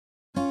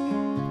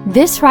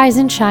This Rise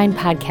and Shine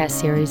podcast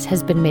series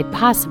has been made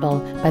possible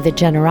by the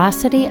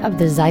generosity of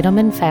the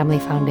Zeidelman Family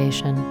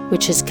Foundation,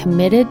 which is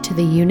committed to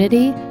the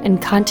unity and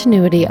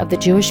continuity of the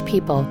Jewish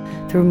people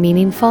through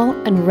meaningful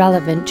and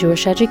relevant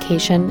Jewish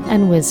education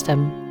and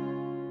wisdom.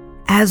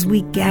 As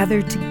we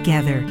gather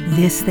together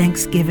this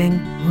Thanksgiving,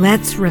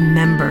 let's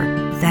remember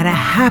that a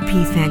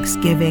happy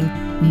Thanksgiving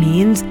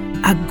means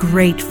a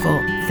grateful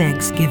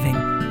Thanksgiving.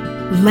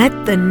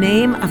 Let the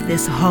name of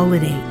this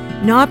holiday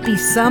not be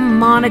some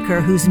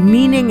moniker whose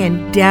meaning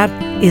and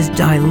depth is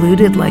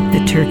diluted like the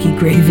turkey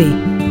gravy.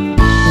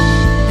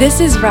 This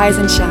is Rise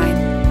and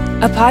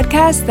Shine, a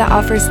podcast that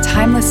offers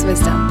timeless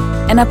wisdom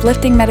and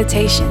uplifting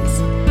meditations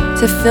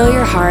to fill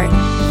your heart,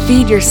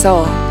 feed your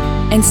soul,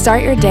 and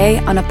start your day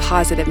on a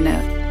positive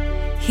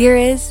note. Here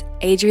is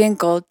Adrienne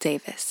Gold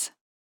Davis.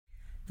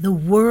 The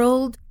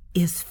world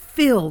is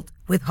filled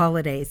with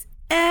holidays.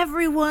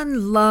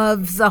 Everyone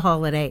loves a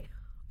holiday.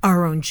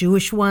 Our own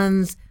Jewish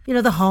ones,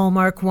 the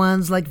Hallmark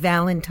ones like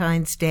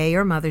Valentine's Day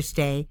or Mother's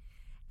Day,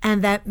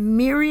 and that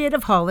myriad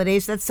of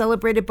holidays that's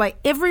celebrated by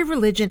every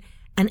religion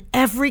and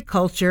every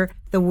culture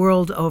the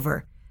world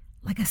over,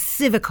 like a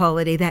civic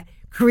holiday that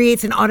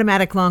creates an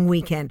automatic long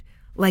weekend,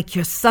 like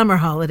your summer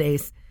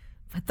holidays.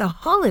 But the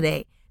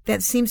holiday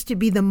that seems to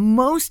be the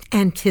most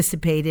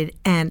anticipated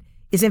and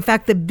is in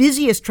fact the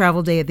busiest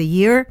travel day of the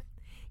year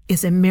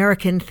is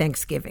American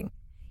Thanksgiving.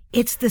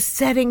 It's the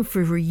setting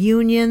for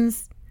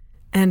reunions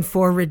and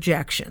for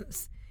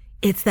rejections.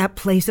 It's that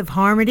place of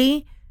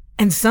harmony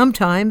and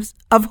sometimes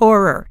of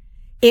horror.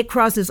 It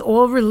crosses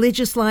all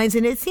religious lines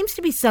and it seems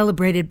to be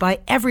celebrated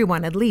by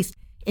everyone, at least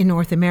in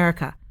North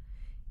America.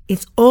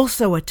 It's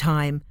also a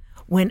time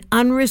when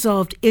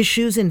unresolved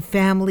issues in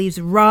families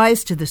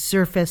rise to the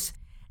surface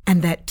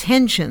and that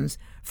tensions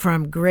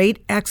from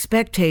great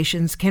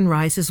expectations can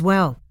rise as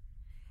well.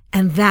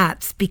 And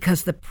that's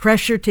because the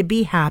pressure to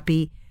be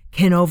happy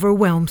can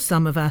overwhelm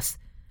some of us,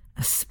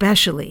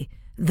 especially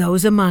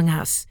those among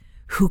us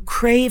who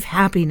crave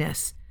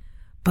happiness,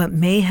 but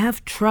may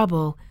have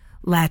trouble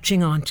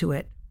latching onto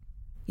it.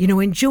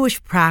 In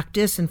Jewish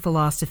practice and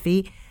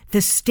philosophy,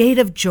 the state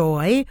of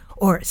joy,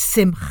 or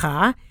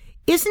simcha,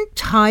 isn't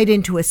tied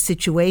into a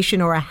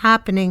situation or a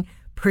happening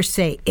per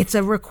se. It's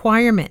a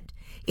requirement.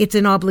 It's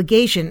an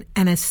obligation.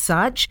 And as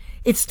such,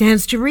 it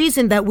stands to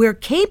reason that we're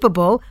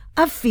capable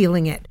of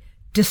feeling it.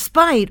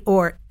 Despite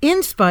or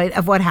in spite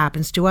of what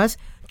happens to us,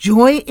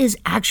 joy is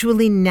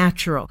actually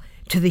natural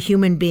to the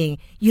human being.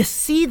 You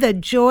see the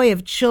joy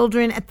of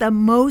children at the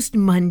most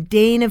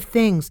mundane of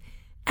things,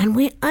 and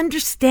we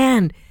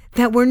understand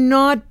that we're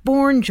not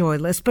born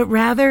joyless, but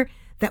rather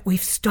that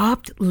we've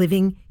stopped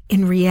living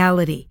in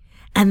reality.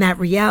 And that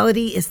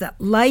reality is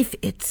that life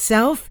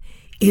itself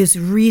is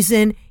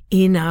reason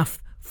enough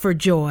for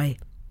joy.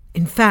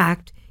 In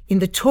fact, in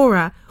the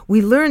Torah,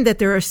 we learn that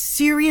there are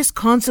serious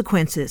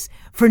consequences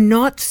for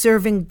not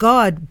serving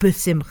God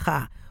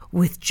b'simcha,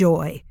 with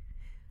joy.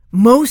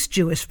 Most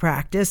Jewish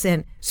practice,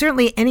 and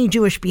certainly any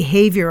Jewish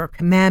behavior or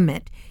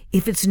commandment,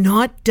 if it's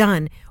not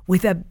done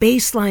with a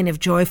baseline of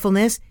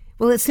joyfulness,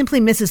 well, it simply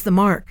misses the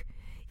mark.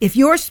 If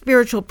your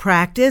spiritual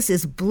practice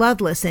is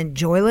bloodless and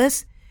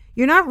joyless,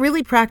 you're not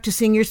really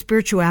practicing your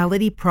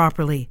spirituality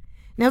properly.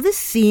 Now, this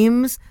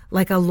seems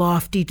like a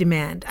lofty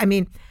demand.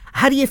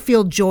 How do you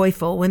feel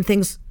joyful when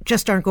things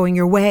just aren't going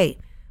your way?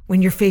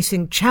 When you're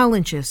facing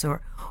challenges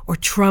or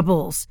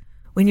troubles?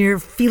 When you're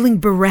feeling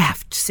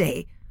bereft,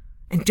 say?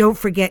 And don't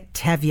forget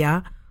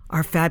Tevye,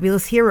 our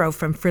fabulous hero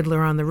from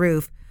Fiddler on the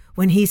Roof,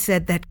 when he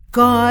said that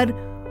God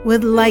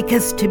would like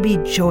us to be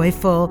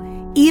joyful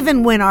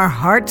even when our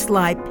hearts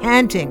lie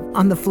panting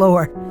on the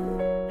floor.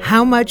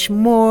 How much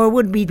more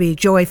would we be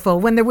joyful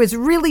when there was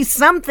really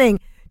something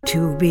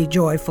to be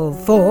joyful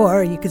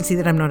for? You can see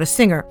that I'm not a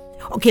singer.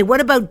 Okay,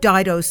 what about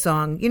Dido's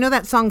song?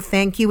 That song,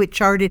 Thank You? It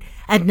charted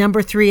at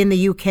number 3 in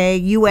the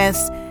UK,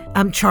 US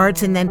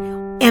charts, and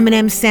then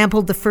Eminem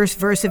sampled the first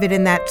verse of it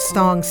in that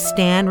song,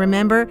 Stan,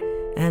 remember?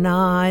 And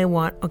I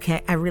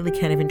really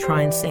can't even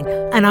try and sing.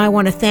 And I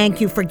want to thank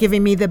you for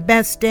giving me the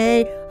best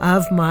day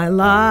of my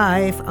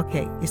life.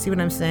 Okay, you see what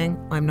I'm saying?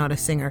 I'm not a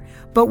singer.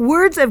 But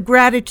words of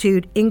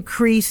gratitude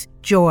increase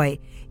joy.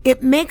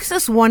 It makes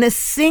us want to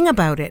sing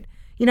about it.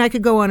 I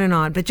could go on and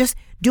on, but just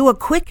do a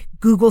quick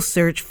Google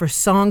search for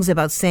songs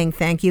about saying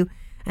thank you,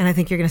 and I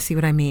think you're going to see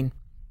what I mean.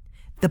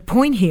 The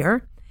point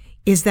here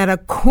is that a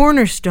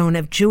cornerstone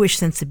of Jewish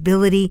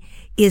sensibility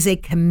is a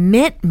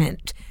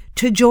commitment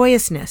to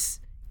joyousness,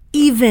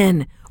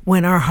 even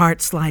when our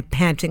hearts lie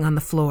panting on the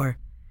floor.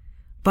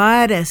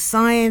 But as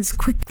science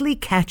quickly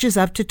catches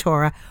up to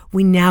Torah,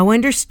 we now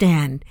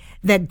understand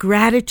that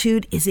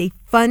gratitude is a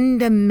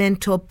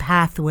fundamental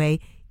pathway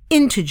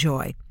into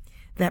joy.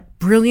 That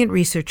brilliant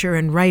researcher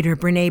and writer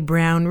Brené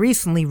Brown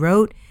recently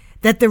wrote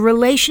that the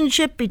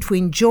relationship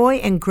between joy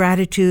and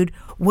gratitude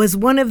was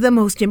one of the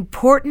most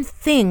important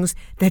things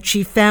that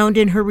she found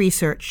in her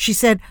research. She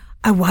said,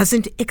 I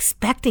wasn't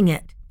expecting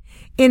it.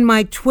 In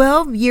my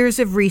 12 years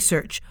of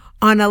research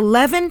on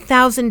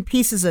 11,000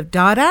 pieces of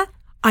data,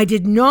 I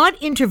did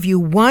not interview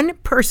one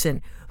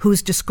person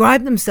who's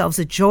described themselves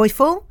as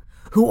joyful,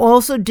 who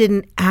also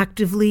didn't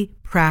actively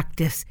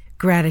practice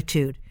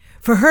gratitude.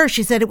 For her,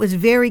 she said it was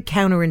very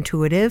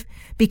counterintuitive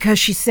because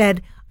she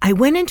said, I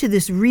went into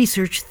this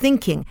research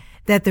thinking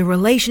that the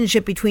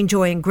relationship between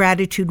joy and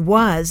gratitude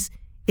was,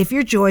 if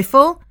you're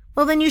joyful,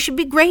 well, then you should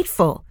be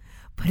grateful.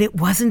 But it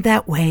wasn't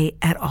that way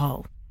at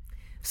all.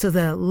 So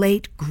the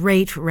late,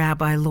 great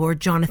Rabbi Lord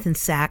Jonathan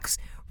Sacks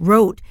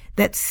wrote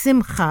that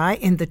simcha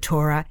in the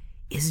Torah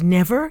is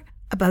never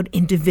about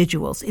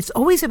individuals. It's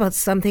always about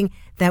something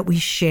that we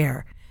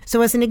share.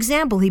 So as an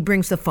example, he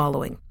brings the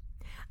following.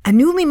 A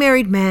newly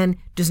married man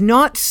does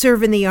not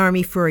serve in the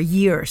army for a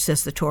year,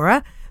 says the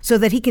Torah, so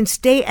that he can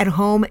stay at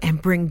home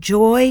and bring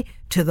joy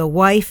to the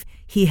wife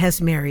he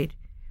has married.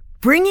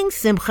 Bringing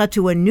simcha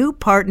to a new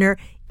partner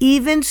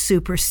even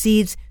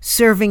supersedes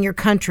serving your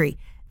country.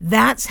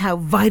 That's how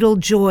vital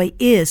joy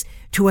is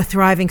to a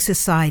thriving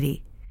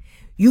society.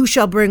 You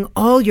shall bring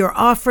all your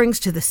offerings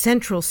to the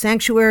central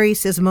sanctuary,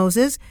 says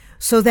Moses,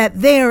 so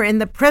that there in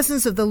the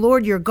presence of the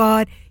Lord your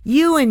God,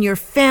 you and your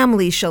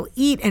family shall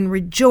eat and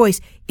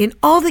rejoice in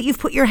all that you've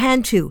put your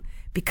hand to,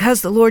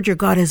 because the Lord your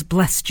God has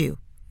blessed you.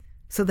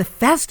 So the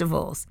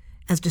festivals,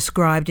 as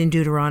described in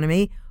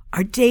Deuteronomy,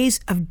 are days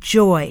of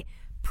joy,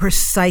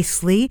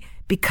 precisely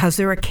because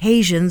they're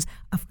occasions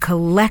of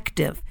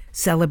collective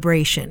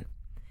celebration.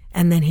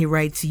 And then he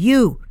writes,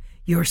 you,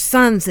 your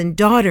sons and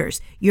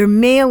daughters, your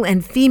male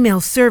and female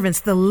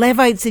servants, the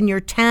Levites in your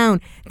town,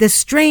 the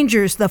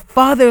strangers, the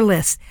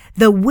fatherless,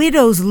 the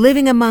widows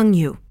living among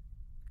you.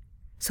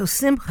 So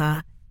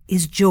simcha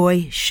is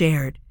joy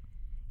shared.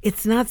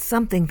 It's not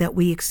something that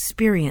we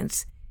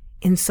experience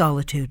in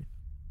solitude.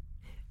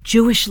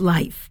 Jewish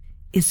life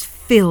is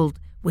filled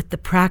with the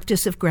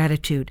practice of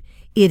gratitude.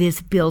 It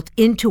is built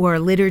into our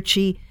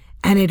liturgy,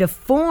 and it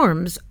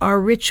informs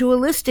our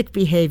ritualistic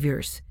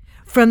behaviors.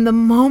 From the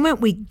moment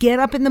we get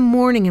up in the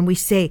morning and we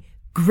say,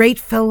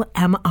 "Grateful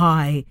am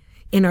I,"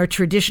 in our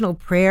traditional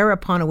prayer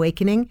upon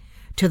awakening,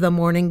 to the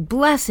morning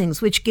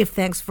blessings, which give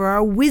thanks for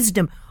our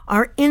wisdom,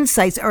 our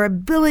insights, our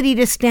ability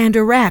to stand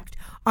erect,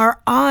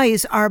 our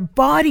eyes, our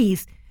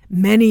bodies,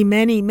 many,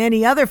 many,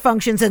 many other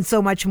functions, and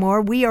so much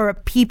more. We are a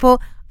people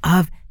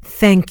of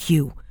thank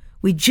you.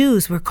 We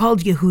Jews were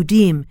called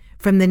Yehudim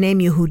from the name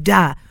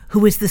Yehudah,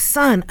 who is the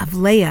son of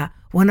Leah,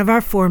 one of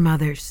our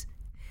foremothers.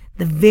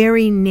 The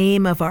very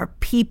name of our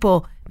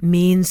people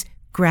means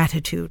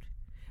gratitude.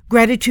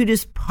 Gratitude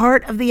is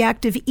part of the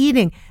act of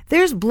eating.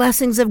 There's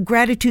blessings of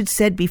gratitude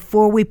said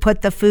before we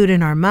put the food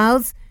in our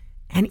mouths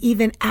and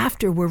even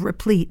after we're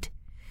replete.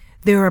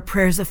 There are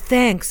prayers of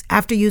thanks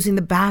after using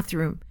the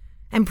bathroom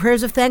and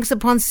prayers of thanks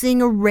upon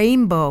seeing a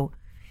rainbow.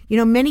 You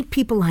know, many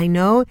people I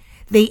know,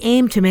 they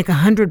aim to make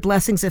 100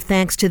 blessings of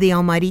thanks to the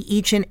Almighty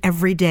each and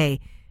every day.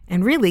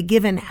 And really,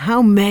 given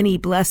how many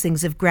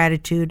blessings of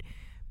gratitude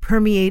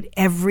permeate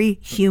every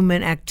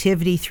human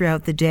activity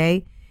throughout the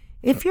day,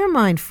 if you're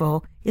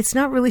mindful, it's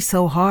not really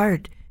so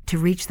hard to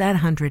reach that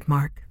 100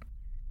 mark.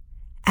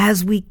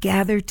 As we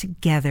gather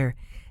together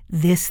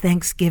this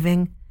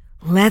Thanksgiving,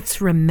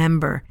 let's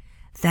remember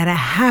that a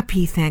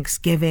happy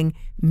Thanksgiving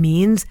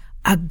means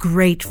a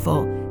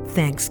grateful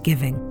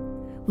Thanksgiving.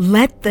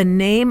 Let the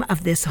name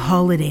of this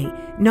holiday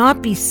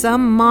not be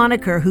some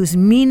moniker whose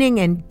meaning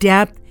and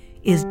depth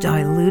is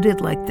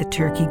diluted like the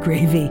turkey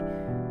gravy.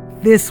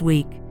 This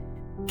week,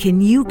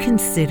 can you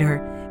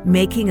consider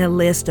making a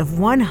list of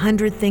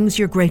 100 things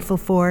you're grateful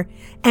for?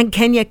 And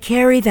can you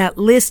carry that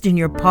list in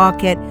your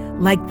pocket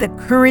like the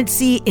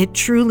currency it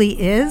truly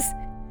is?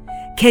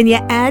 Can you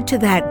add to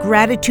that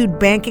gratitude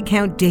bank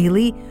account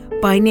daily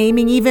by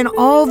naming even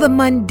all the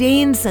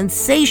mundane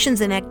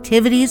sensations and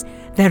activities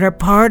that are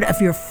part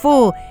of your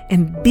full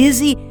and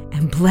busy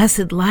and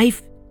blessed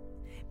life?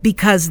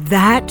 Because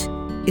that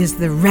is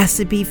the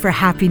recipe for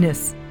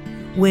happiness.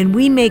 When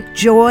we make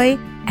joy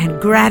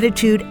and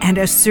gratitude and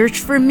a search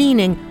for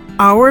meaning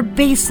our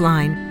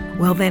baseline,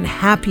 well then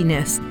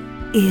happiness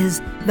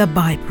is the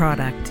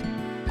byproduct.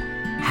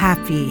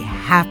 Happy,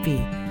 happy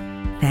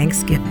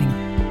Thanksgiving.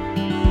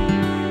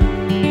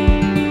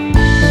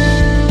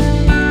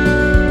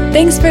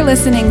 Thanks for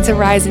listening to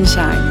Rise and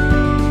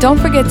Shine. Don't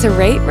forget to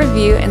rate,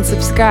 review, and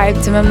subscribe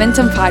to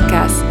Momentum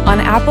Podcasts on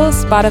Apple,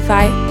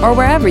 Spotify, or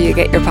wherever you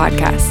get your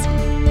podcasts.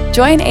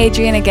 Join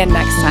Adrienne again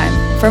next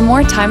time for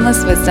more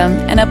timeless wisdom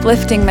and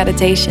uplifting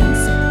meditations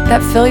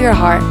that fill your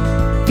heart,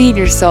 feed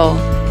your soul,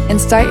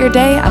 and start your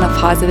day on a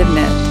positive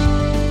note.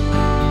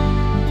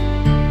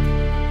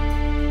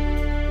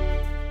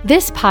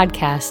 This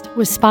podcast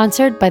was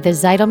sponsored by the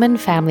Zeidelman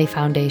Family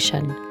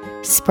Foundation.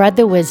 Spread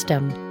the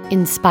wisdom.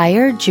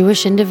 Inspire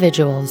Jewish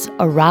individuals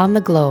around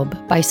the globe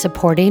by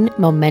supporting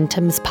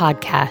Momentum's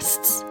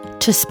podcasts.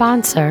 To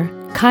sponsor,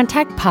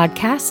 contact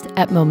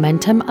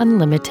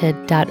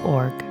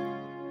podcast@momentumunlimited.org.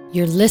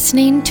 You're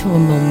listening to a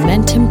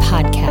Momentum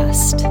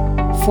podcast.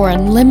 For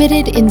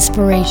unlimited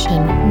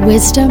inspiration,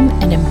 wisdom,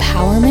 and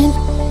empowerment,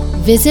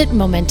 visit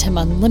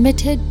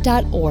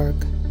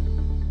momentumunlimited.org.